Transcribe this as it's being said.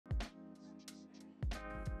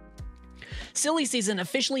Silly season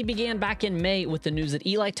officially began back in May with the news that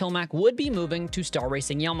Eli Tomac would be moving to Star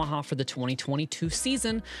Racing Yamaha for the 2022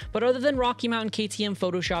 season, but other than Rocky Mountain KTM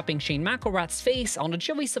photoshopping Shane McElrath's face onto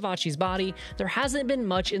Joey Savacci's body, there hasn't been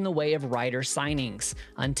much in the way of rider signings.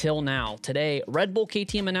 Until now. Today, Red Bull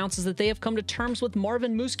KTM announces that they have come to terms with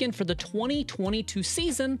Marvin Musquin for the 2022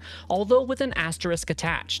 season, although with an asterisk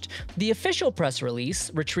attached. The official press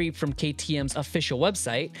release, retrieved from KTM's official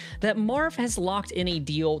website, that Marv has locked in a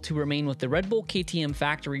deal to remain with the Red Bull KTM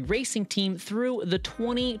factory racing team through the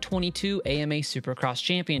 2022 AMA Supercross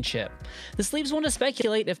Championship. This leaves one to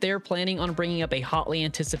speculate if they are planning on bringing up a hotly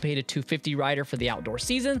anticipated 250 rider for the outdoor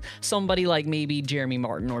season, somebody like maybe Jeremy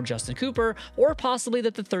Martin or Justin Cooper, or possibly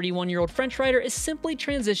that the 31-year-old French rider is simply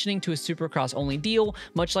transitioning to a Supercross-only deal,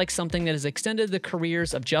 much like something that has extended the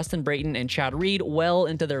careers of Justin Brayton and Chad Reed well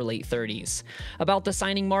into their late 30s. About the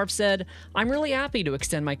signing, Marv said, "I'm really happy to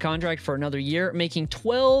extend my contract for another year, making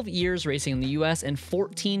 12 years racing in the US and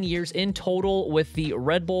 14 years in total with the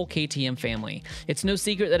Red Bull KTM family. It's no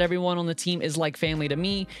secret that everyone on the team is like family to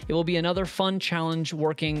me. It will be another fun challenge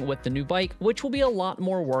working with the new bike, which will be a lot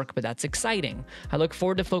more work, but that's exciting. I look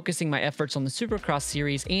forward to focusing my efforts on the Supercross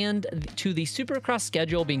series and to the Supercross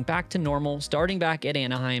schedule being back to normal starting back at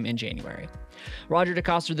Anaheim in January." Roger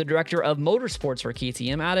DeCoster, the director of motorsports for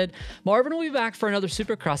KTM, added, "Marvin will be back for another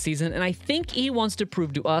Supercross season, and I think he wants to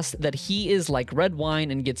prove to us that he is like red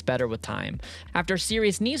wine and gets better with time. After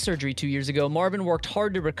serious knee surgery 2 years ago, Marvin worked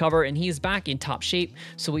hard to recover, and he is back in top shape,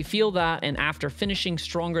 so we feel that, and after finishing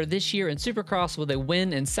stronger this year in Supercross with a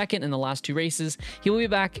win and second in the last 2 races, he will be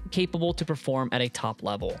back capable to perform at a top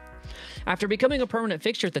level." After becoming a permanent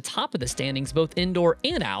fixture at the top of the standings, both indoor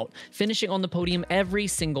and out, finishing on the podium every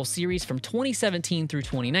single series from 2017 through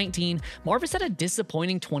 2019, Marv has had a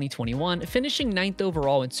disappointing 2021, finishing 9th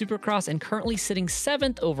overall in Supercross and currently sitting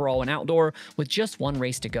 7th overall in outdoor with just 1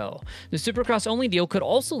 race to go. The Supercross-only deal could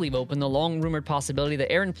also leave open the long-rumored possibility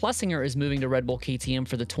that Aaron Plessinger is moving to Red Bull KTM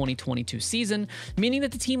for the 2022 season, meaning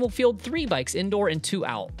that the team will field 3 bikes indoor and 2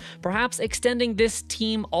 out. Perhaps extending this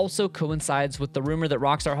team also coincides with the rumor that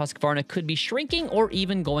Rockstar Husqvarna could be shrinking or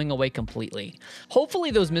even going away completely.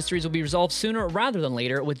 Hopefully those mysteries will be resolved sooner rather than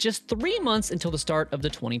later, with just 3 months until the start of the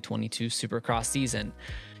 2022 Supercross season.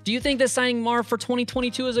 Do you think that signing Marv for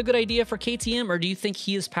 2022 is a good idea for KTM, or do you think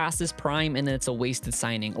he is past his prime and it's a wasted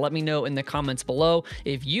signing? Let me know in the comments below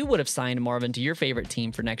if you would have signed Marvin to your favorite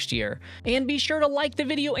team for next year. And be sure to like the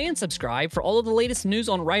video and subscribe for all of the latest news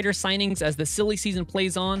on rider signings as the silly season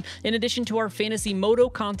plays on, in addition to our fantasy moto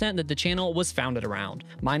content that the channel was founded around.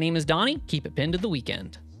 My name is Donnie. Keep it pinned to the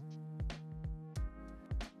weekend.